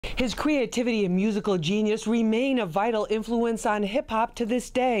His creativity and musical genius remain a vital influence on hip-hop to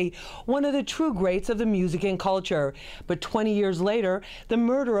this day, one of the true greats of the music and culture. But 20 years later, the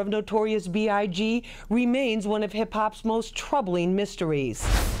murder of Notorious B.I.G. remains one of hip-hop's most troubling mysteries.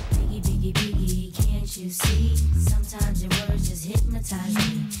 Biggie, biggie, biggie, can't you see? Sometimes your words just hypnotize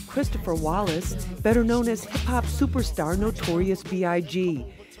me. Christopher Wallace, better known as hip-hop superstar Notorious B.I.G.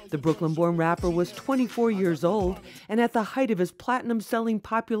 The Brooklyn-born rapper was 24 years old and at the height of his platinum-selling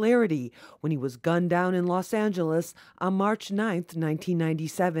popularity when he was gunned down in Los Angeles on March 9,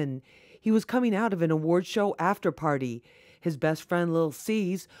 1997. He was coming out of an award show after-party. His best friend Lil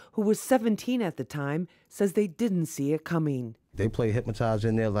C's, who was 17 at the time, says they didn't see it coming. They played Hypnotize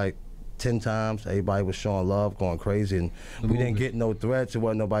in there like 10 times. Everybody was showing love, going crazy, and we didn't get no threats. There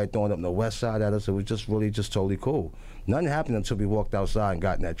wasn't nobody throwing up no west side at us. It was just really just totally cool. Nothing happened until we walked outside and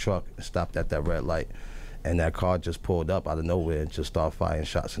got in that truck and stopped at that red light. And that car just pulled up out of nowhere and just started firing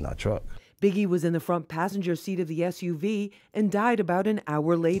shots in our truck. Biggie was in the front passenger seat of the SUV and died about an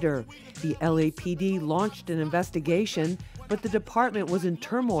hour later. The LAPD launched an investigation, but the department was in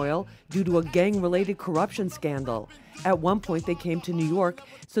turmoil due to a gang-related corruption scandal. At one point, they came to New York,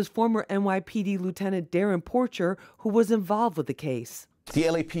 says former NYPD Lieutenant Darren Porcher, who was involved with the case. The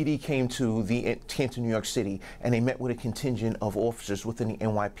LAPD came to New York City, and they met with a contingent of officers within the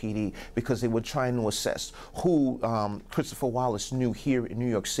NYPD because they were trying to assess who Christopher Wallace knew here in New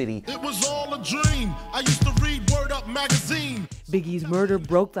York City. It was all a dream. I used to read Word Up magazine. Biggie's murder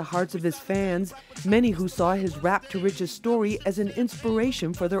broke the hearts of his fans, many who saw his rap to riches story as an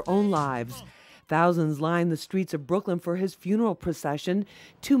inspiration for their own lives. Thousands lined the streets of Brooklyn for his funeral procession,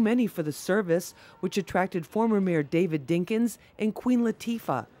 too many for the service, which attracted former Mayor David Dinkins and Queen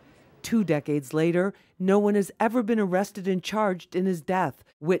Latifah. 2 decades later, no one has ever been arrested and charged in his death.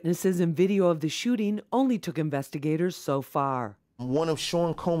 Witnesses and video of the shooting only took investigators so far. One of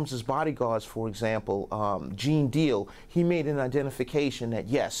Sean Combs' bodyguards, for example, Gene Deal, he made an identification that,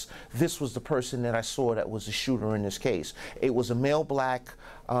 yes, this was the person that I saw that was the shooter in this case. It was a male black,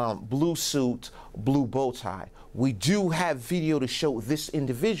 blue suit, blue bow tie. We do have video to show this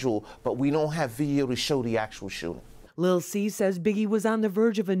individual, but we don't have video to show the actual shooting. Lil C says Biggie was on the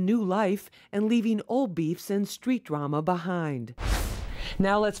verge of a new life and leaving old beefs and street drama behind.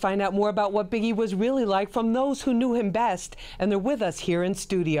 Now let's find out more about what Biggie was really like from those who knew him best, and they're with us here in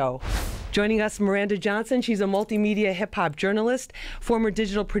studio. Joining us, Miranda Johnson. She's a multimedia hip-hop journalist, former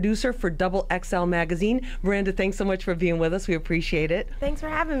digital producer for Double XL magazine. Miranda, thanks so much for being with us. We appreciate it. Thanks for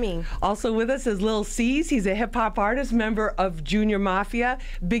having me. Also with us is Lil C's. He's a hip-hop artist, member of Junior Mafia,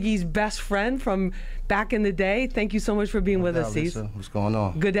 Biggie's best friend from back in the day. Thank you so much for being with us, C's. What's going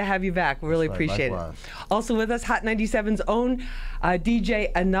on? Good to have you back. We really appreciate it. Also with us, Hot 97's own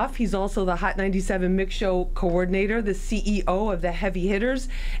DJ Enough. He's also the Hot 97 Mix Show coordinator, the CEO of the Heavy Hitters,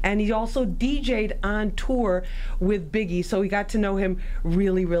 and he also DJ'd on tour with Biggie, so we got to know him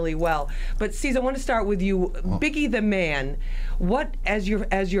really, really well. But C's, I want to start with you. Biggie the man, what, as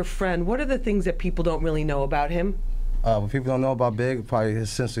your friend, what are the things that people don't really know about him? What people don't know about Big, probably his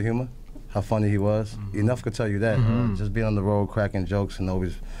sense of humor. How funny he was. Enough could tell you that. Just being on the road, cracking jokes, and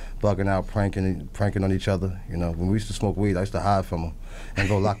always bugging out, pranking on each other. You know, when we used to smoke weed, I used to hide from him and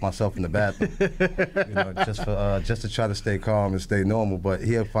go lock myself in the bathroom. You know, just to try to stay calm and stay normal. But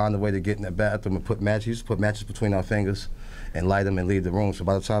he'd find a way to get in the bathroom and put matches. He used to put matches between our fingers and light them and leave the room. So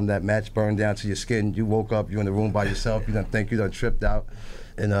by the time that match burned down to your skin, you woke up, you're in the room by yourself. You don't think you done tripped out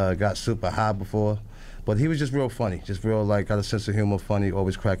and got super high before. But he was just real funny, just real, like, got a sense of humor, funny,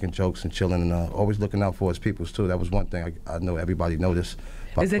 always cracking jokes and chilling, and always looking out for his peoples, too. That was one thing I know everybody noticed.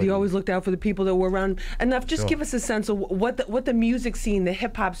 Is that he always looked out for the people that were around? Enough, just give us a sense of what the music scene, the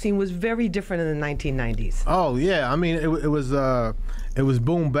hip-hop scene, was very different in the 1990s. Oh, yeah. I mean, it was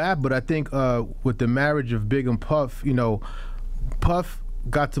boom bap, but I think with the marriage of Big and Puff, you know, Puff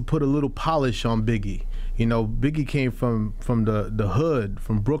got to put a little polish on Biggie. You know, Biggie came from the hood,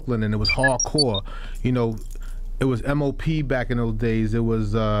 from Brooklyn, and it was hardcore. You know, it was MOP back in those days. It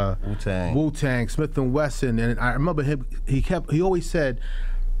was Wu-Tang, Smith & Wesson, and I remember him. He always said,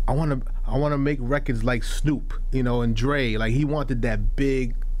 I want to make records like Snoop, you know, and Dre. Like, he wanted that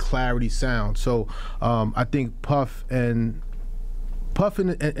big clarity sound. So I think Puff and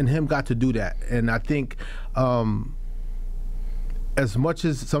him got to do that, and I think as much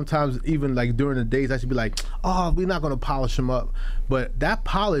as sometimes even like during the days I should be like, oh, we're not gonna polish him up, but that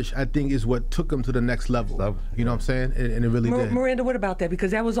polish I think is what took him to the next level. You know what I'm saying? And it really did. Miranda, what about that?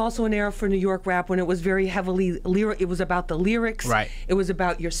 Because that was also an era for New York rap when it was very heavily lyric. It was about the lyrics. Right. It was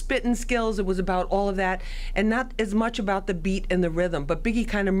about your spitting skills. It was about all of that, and not as much about the beat and the rhythm. But Biggie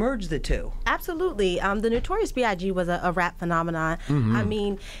kind of merged the two. Absolutely. The Notorious B.I.G. was a rap phenomenon. I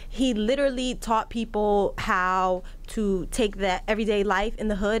mean, he literally taught people how to take that everyday life in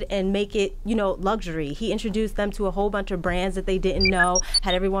the hood and make it, you know, luxury. He introduced them to a whole bunch of brands that they didn't know,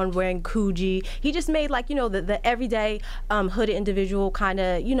 had everyone wearing Coogee. He just made, like, you know, the everyday hooded individual kind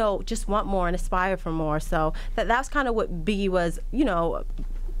of, you know, just want more and aspire for more. So that's kind of what Biggie was, you know,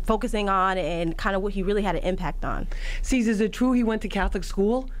 focusing on, and kind of what he really had an impact on. Cease, is it true he went to Catholic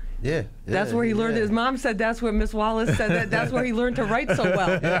school? Yeah, that's where he learned. His mom said that's where Miss Wallace said that's where he learned to write so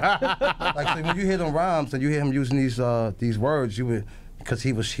well. Like, so when you hear them rhymes and you hear him using these words, you would, because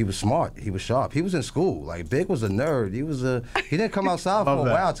he was smart, he was sharp, he was in school. Like, Big was a nerd. He didn't come outside for a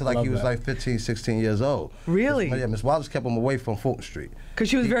while till like he was like 15, 16 years old. Really? Yeah, Miss Wallace kept him away from Fulton Street. Because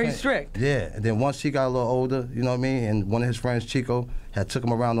she was very strict. Yeah, and then once he got a little older, you know what I mean, and one of his friends, Chico, had took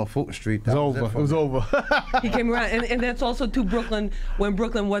him around on Fulton Street. It was over. He came around, and that's also to Brooklyn when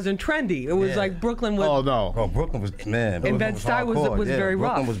Brooklyn wasn't trendy. It was like Brooklyn was. Oh no. Oh, Brooklyn was, man. And Bed-Stuy was very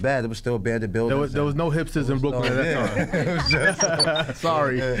rough. Brooklyn was bad. It was still abandoned buildings. There was no hipsters in Brooklyn at that time. It was just,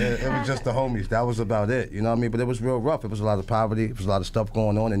 sorry. It was just the homies. That was about it. You know what I mean? But it was real rough. It was a lot of poverty. It was a lot of stuff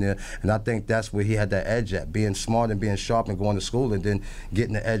going on in there. And I think that's where he had that edge at, being smart and being sharp and going to school, and then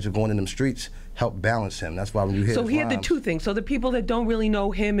getting the edge of going in them streets helped balance him. That's why when you hear So he had the rhymes, two things. So the people that don't really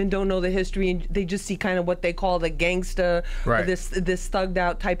know him and don't know the history, and they just see kind of what they call the gangster, or this thugged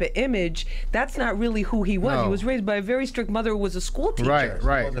out type of image. That's not really who he was. No. He was raised by a very strict mother who was a school teacher. Right. She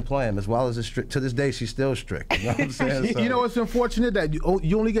wasn't playing. As well as strict, to this day, she's still strict. You know what I'm saying? You know, it's unfortunate that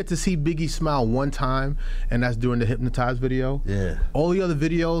you only get to see Biggie smile one time, and that's during the Hypnotized video. Yeah. All the other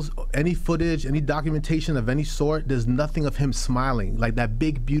videos, any footage, any documentation of any sort, there's nothing of him smiling, like that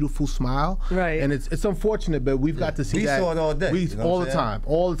big, beautiful smile. Right. And it's unfortunate, but we've got to see that. We saw it all day. You know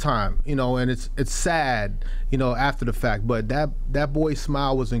all the time. You know, and it's sad, you know, after the fact. But that boy's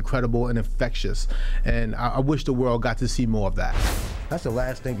smile was incredible and infectious, and I wish the world got to see more of that. That's the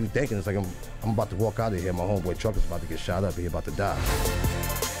last thing you're thinking. It's like I'm about to walk out of here. My homeboy truck is about to get shot up. He's about to die.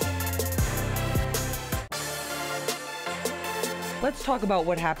 Let's talk about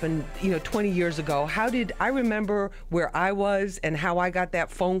what happened, 20 years ago. I remember where I was and how I got that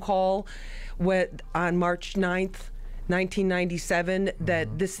phone call on March 9th, 1997, that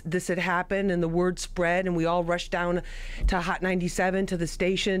this had happened, and the word spread, and we all rushed down to Hot 97, to the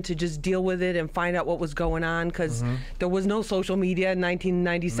station, to just deal with it and find out what was going on, because there was no social media in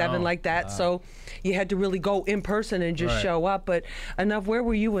 1997 like that, so you had to really go in person and just show up. But enough, where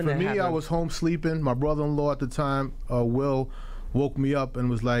were you when that happened? For me, I was home sleeping. My brother-in-law at the time, Will, woke me up and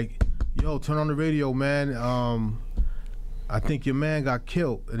was like, yo, turn on the radio, man. I think your man got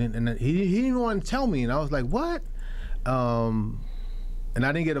killed. And he didn't want to tell me, and I was like, what? And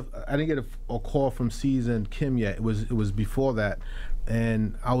I didn't get a call from C's and Kim yet. It was before that,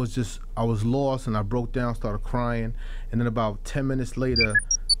 and I was lost, and I broke down, started crying, and then about 10 minutes later,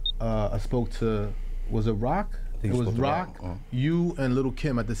 I spoke to, was it Rock? It was Rock, you and Little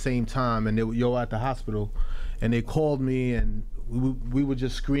Kim at the same time, and you were at the hospital, and they called me, and we were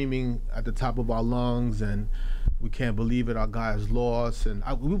just screaming at the top of our lungs, and we can't believe it, our guy is lost, and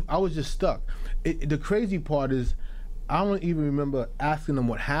I was just stuck. The crazy part is, I don't even remember asking them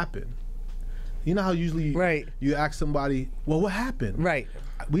what happened. You know how usually you ask somebody, well, what happened? Right.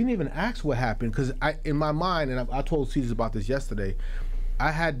 We didn't even ask what happened, because in my mind, and I told Caesar about this yesterday,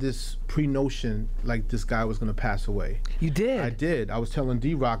 I had this pre-notion like this guy was gonna pass away. You did? I did. I was telling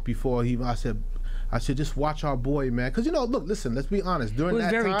D-Rock before I said, just watch our boy, man. Because, look, listen, let's be honest. During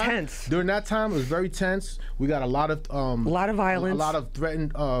that time, it was very tense. During that time, it was very tense. We got a lot of violence. A lot of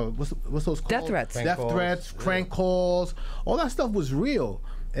threatened, what's those called? Death threats. Death threats, crank calls. All that stuff was real.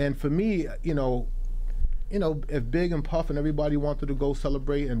 And for me, if Big and Puff and everybody wanted to go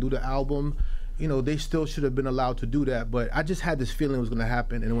celebrate and do the album, they still should have been allowed to do that. But I just had this feeling it was going to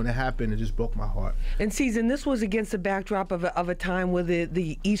happen, and when it happened, it just broke my heart. And Season, this was against the backdrop of a time where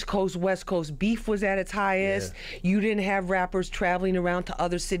the East Coast, West Coast beef was at its highest. Yeah. You didn't have rappers traveling around to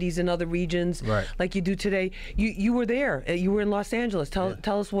other cities and other regions like you do today. You were there. You were in Los Angeles. Tell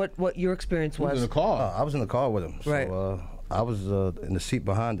us what your experience was. I was in the car. I was in the car with him. Right. So I was in the seat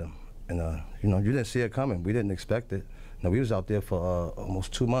behind him, and you didn't see it coming. We didn't expect it. No, we was out there for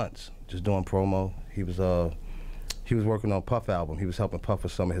almost 2 months, just doing promo. He was working on Puff album. He was helping Puff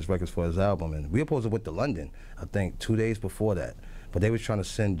with some of his records for his album, and we were supposed to went to London, I think, 2 days before that. but they was trying to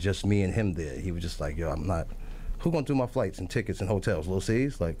send just me and him there. He was just like, yo, I'm not. Who gonna do my flights and tickets and hotels? Lil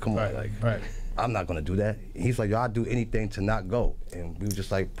C's? Like, come on, like, I'm not gonna do that. He's like, yo, I'd do anything to not go. And we were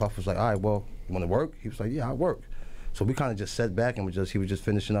just like, Puff was like, all right, well, you wanna work? He was like, yeah, I'll work. So we kind of just sat back and he was just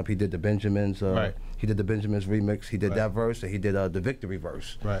finishing up. He did the Benjamins, he did the Benjamins remix. He did that verse, and he did the Victory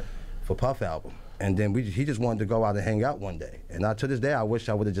verse for Puff album. And then he just wanted to go out and hang out one day. And to this day, I wish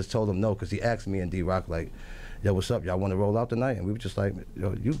I would have just told him no, because he asked me and D-Rock, like, yo, what's up? Y'all want to roll out tonight? And we were just like,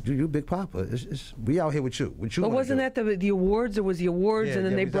 yo, you Big Papa. We out here with you. But wasn't that the awards? There was the awards, and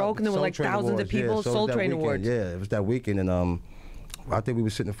then they broke, and there were like thousands of people. Soul Train Awards. Yeah, it was that weekend, and I think we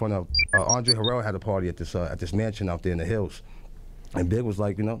were sitting in front of Andre Harrell had a party at this mansion out there in the hills, and Big was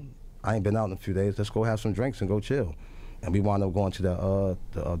like, you know, I ain't been out in a few days. Let's go have some drinks and go chill. And we wound up going to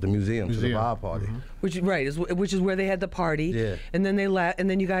the museum, to the vibe party. Which is where they had the party. Yeah. And then they left, and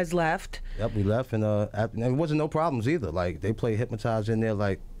then you guys left. Yep, we left, and it wasn't no problems either. Like, they played Hypnotize in there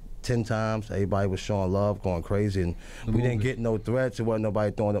like 10 times. Everybody was showing love, going crazy, and we didn't get no threats. It wasn't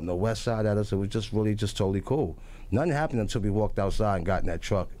nobody throwing up no West Side at us. It was just really just totally cool. Nothing happened until we walked outside and got in that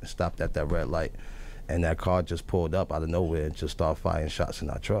truck and stopped at that red light. And that car just pulled up out of nowhere and just started firing shots in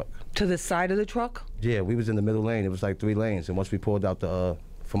our truck. To the side of the truck? Yeah, we was in the middle lane. It was like 3 lanes. And once we pulled out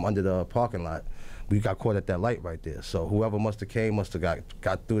from under the parking lot, we got caught at that light right there. So whoever must have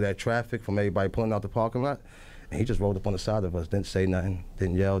got through that traffic from everybody pulling out the parking lot, and he just rolled up on the side of us, didn't say nothing,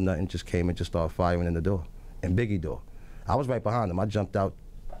 didn't yell nothing, just came and just started firing in the door, in Biggie door. I was right behind him. I jumped out,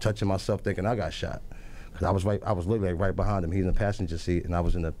 touching myself, thinking I got shot. Cause I was literally right behind him. He's in the passenger seat, and I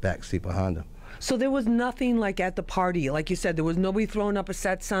was in the back seat behind him. So there was nothing like at the party, like you said, there was nobody throwing up a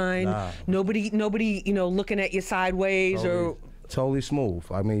set sign, nobody, looking at you sideways Totally smooth.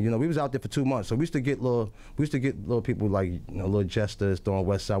 I mean, we was out there for 2 months, so we used to get little people like, little jesters throwing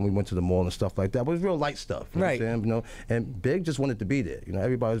West Side when we went to the mall and stuff like that. But it was real light stuff, you know what I'm saying? And Big just wanted to be there.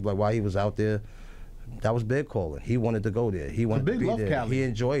 Everybody was like, why he was out there. That was Big calling. He wanted to go there. He wanted to be there. Cali. He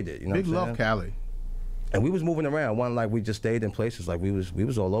enjoyed it. Big love Cali. And we was moving around. One, like, we just stayed in places. Like, we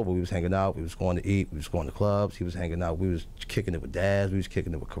was all over. We was hanging out. We was going to eat. We was going to clubs. He was hanging out. We was kicking it with Daz. We was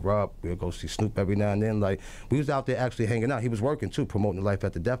kicking it with Corrupt. We would go see Snoop every now and then. Like, we was out there actually hanging out. He was working, too, promoting the Life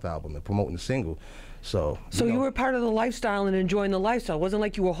After Death album and promoting the single. So you were part of the lifestyle and enjoying the lifestyle. It wasn't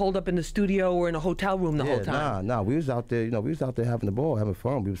like you were holed up in the studio or in a hotel room the whole time. Nah. We was out there, we was out there having the ball, having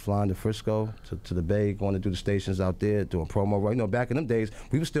fun. We was flying to Frisco, to the Bay, going to do the stations out there, doing promo. Right, back in them days,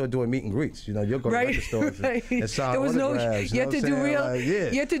 we was still doing meet and greets. You'll go to record stores and sign there was autographs. You had to do real.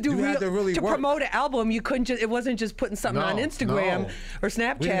 You had to do real to promote an album. You couldn't just. It wasn't just putting something on Instagram or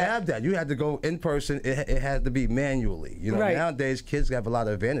Snapchat. We didn't have that. You had to go in person. It had to be manually. Nowadays kids have a lot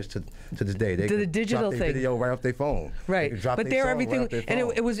of advantage to this day. They the digital drop their thing. Video right off their phone. Right, but everything,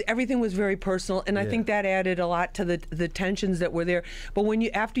 and everything was very personal, and I think that added a lot to the tensions that were there. But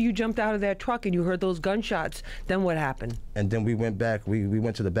after you jumped out of that truck and you heard those gunshots, then what happened? And then we went back. We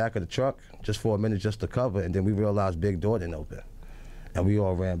went to the back of the truck just for a minute, just to cover, and then we realized Big door didn't open, and we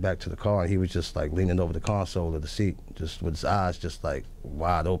all ran back to the car, and he was just like leaning over the console of the seat, just with his eyes just like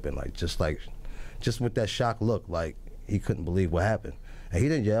wide open, just with that shocked look, like he couldn't believe what happened. And he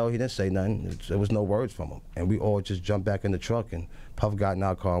didn't yell, he didn't say nothing. There was no words from him. And we all just jumped back in the truck, and Puff got in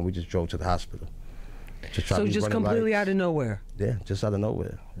our car, and we just drove to the hospital. Just completely out of nowhere? Yeah, just out of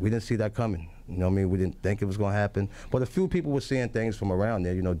nowhere. We didn't see that coming. You know what I mean? We didn't think it was going to happen. But a few people were seeing things from around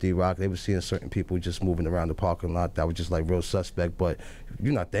there. D-Rock, they were seeing certain people just moving around the parking lot that was just like real suspect. But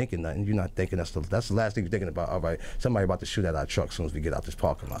you're not thinking nothing. You're not thinking that's the last thing you're thinking about. All right, somebody about to shoot at our truck as soon as we get out this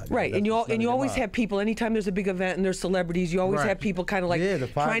parking lot. Right, and you always have people, anytime there's a big event and there's celebrities, you always have people kind of like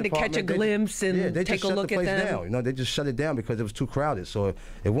trying to catch a glimpse and take a look at them. Down. They just shut it down because it was too crowded. So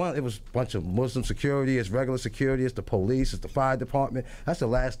it was a bunch of Muslim security, it's regular security, it's the police, it's the fire department. That's the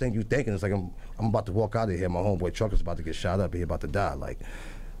last thing you're thinking. It's like I'm about to walk out of here. My homeboy truck is about to get shot up. He's about to die. Like,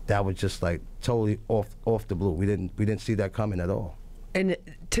 that was just like totally off the blue. We didn't see that coming at all. And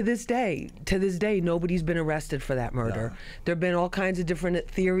to this day, nobody's been arrested for that murder. No. There have been all kinds of different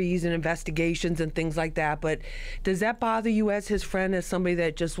theories and investigations and things like that. But does that bother you as his friend, as somebody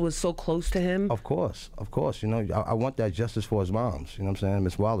that just was so close to him? Of course. I want that justice for his moms. You know what I'm saying?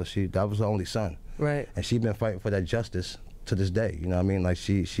 Miss Wallace, that was her only son. Right. And she's been fighting for that justice to this day. You know what I mean? Like,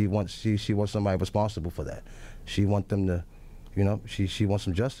 she wants somebody responsible for that. She wants them to, she wants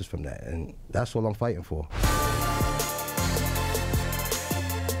some justice from that, and that's what I'm fighting for.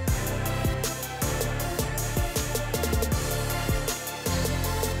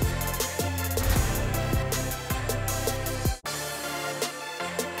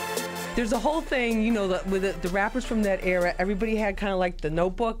 There's a whole thing, you know, with the rappers from that era, everybody had kind of like the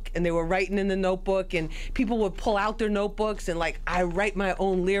notebook, and they were writing in the notebook, and people would pull out their notebooks and like, I write my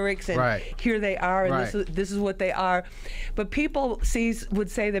own lyrics, and here they are, and this is what they are. But people would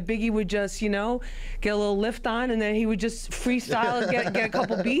say that Biggie would just, you know, get a little lift on, and then he would just freestyle and get a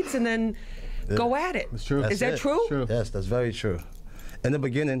couple beats, and then go at it. It's true. Is that true? True? Yes, that's very true. In the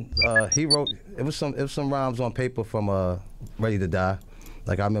beginning, he wrote, it was some rhymes on paper from Ready to Die.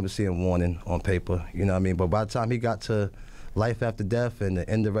 Like, I remember seeing Warning on paper, you know what I mean? But by the time he got to Life After Death and the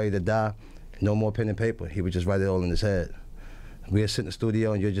end of Ready to Die, no more pen and paper. He would just write it all in his head. We'd sit in the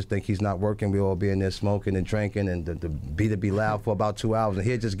studio and you'd just think he's not working. We'd all be in there smoking and drinking, and the beat would be loud for about 2 hours. And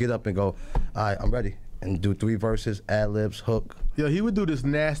he'd just get up and go, all right, I'm ready. And do 3 verses, ad-libs, hook. Yo, he would do this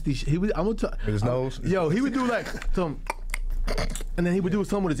nasty shit. With his nose? Yo, he would do like some... And then he would do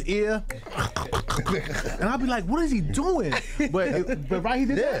something with his ear, and I'd be like, "What is he doing?" But right, he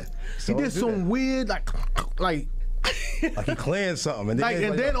did that. So he did some weird like like he cleared something,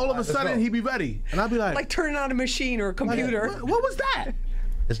 and then all of a sudden he'd be ready, and I'd be like turning on a machine or a computer. Like, what was that?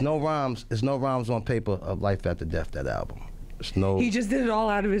 There's no rhymes. There's no rhymes on paper of Life After Death. That album. He just did it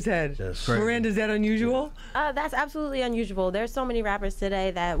all out of his head. Miranda, is that unusual? That's absolutely unusual. There's so many rappers today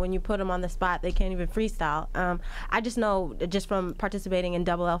that when you put them on the spot, they can't even freestyle. I just know, just from participating in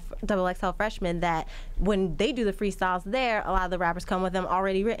Double XL Freshman, that when they do the freestyles there, a lot of the rappers come with them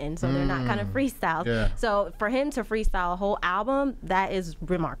already written, so they're not kind of freestyles. Yeah. So for him to freestyle a whole album, that is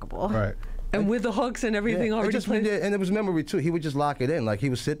remarkable. Right. And with the hooks and everything already played. And it was memory too. He would just lock it in. Like, he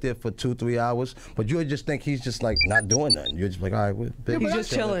would sit there for 2-3 hours, but you would just think he's just like not doing nothing. You're just like, all right, he's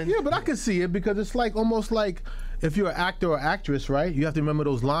just chilling. Yeah, but I can see it because it's like almost like if you're an actor or actress, right? You have to remember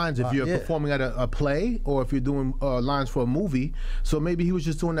those lines if you're performing at a play or if you're doing lines for a movie. So maybe he was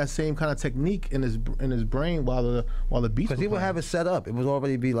just doing that same kind of technique in his brain while the beats. Because he would have it set up. It would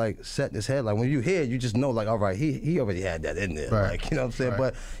already be like set in his head. Like, when you hear it, you just know, like, all right, he already had that in there. Right. Like, you know what I'm saying?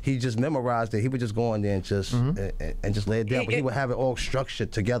 Right. But he just memorized it. He would just go in there and just and just lay it down. But he would have it all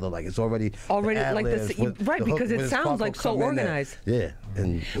structured together, like it's already like this, right? Because it sounds like so organized. Yeah.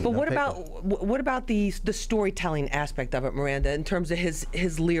 But what about the storytelling aspect of it, Miranda, in terms of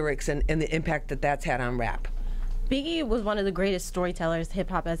his lyrics and the impact that's had on rap? Biggie was one of the greatest storytellers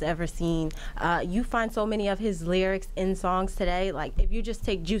hip-hop has ever seen. You find so many of his lyrics in songs today. Like, if you just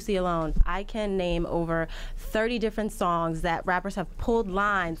take Juicy alone, I can name over 30 different songs that rappers have pulled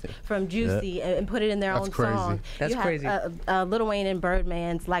lines from Juicy and put it in their own song. That's crazy. Lil Wayne and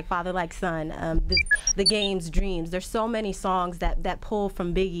Birdman's Like Father, Like Son, the Game's Dreams. There's so many songs that pull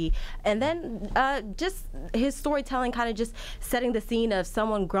from Biggie. And then just his storytelling, kind of just setting the scene of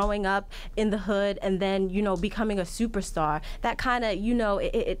someone growing up in the hood and then, you know, becoming a superstar. That kind of, you know,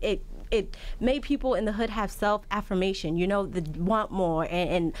 it made people in the hood have self-affirmation, you know, want more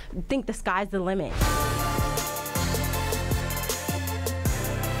and think the sky's the limit.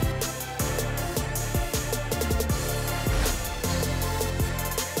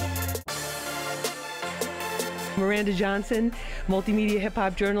 Miranda Johnson, multimedia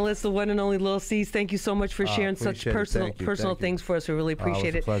hip-hop journalist, the one and only Lil C's. Thank you so much for sharing such personal things for us. We really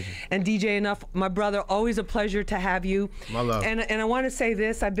appreciate it. And DJ Enough, my brother, always a pleasure to have you. My love. And I want to say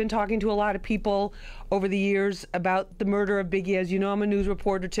this. I've been talking to a lot of people over the years about the murder of Biggie. As you know, I'm a news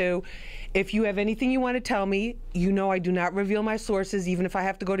reporter too. If you have anything you want to tell me, you know I do not reveal my sources, even if I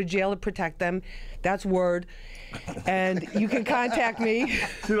have to go to jail to protect them. That's word. And you can contact me.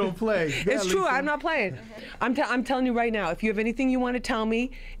 You don't play. It's true. I'm not playing. I'm telling you right now, if you have anything you want to tell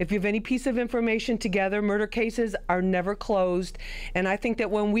me, if you have any piece of information together, murder cases are never closed. And I think that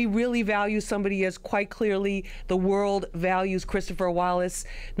when we really value somebody as quite clearly the world values Christopher Wallace,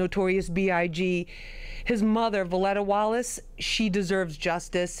 Notorious B.I.G., his mother, Valletta Wallace, she deserves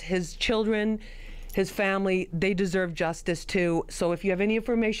justice. His children, his family, they deserve justice too. So if you have any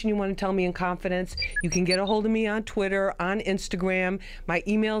information you want to tell me in confidence, you can get a hold of me on Twitter, on Instagram. My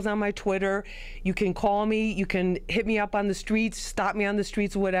email's on my Twitter. You can call me. You can hit me up on the streets, stop me on the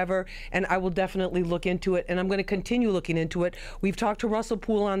streets, whatever, and I will definitely look into it. And I'm going to continue looking into it. We've talked to Russell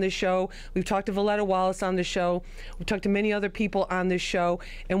Poole on this show. We've talked to Valletta Wallace on the show. We've talked to many other people on this show,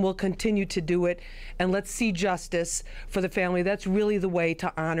 and we'll continue to do it. And let's see justice for the family. That's really the way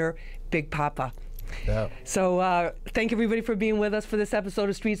to honor Big Papa. Yeah. So thank everybody for being with us for this episode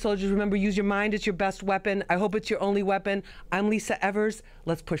of Street Soldiers. Remember, use your mind. It's your best weapon. I hope it's your only weapon. I'm Lisa Evers.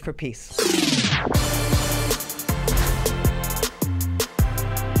 Let's push for peace.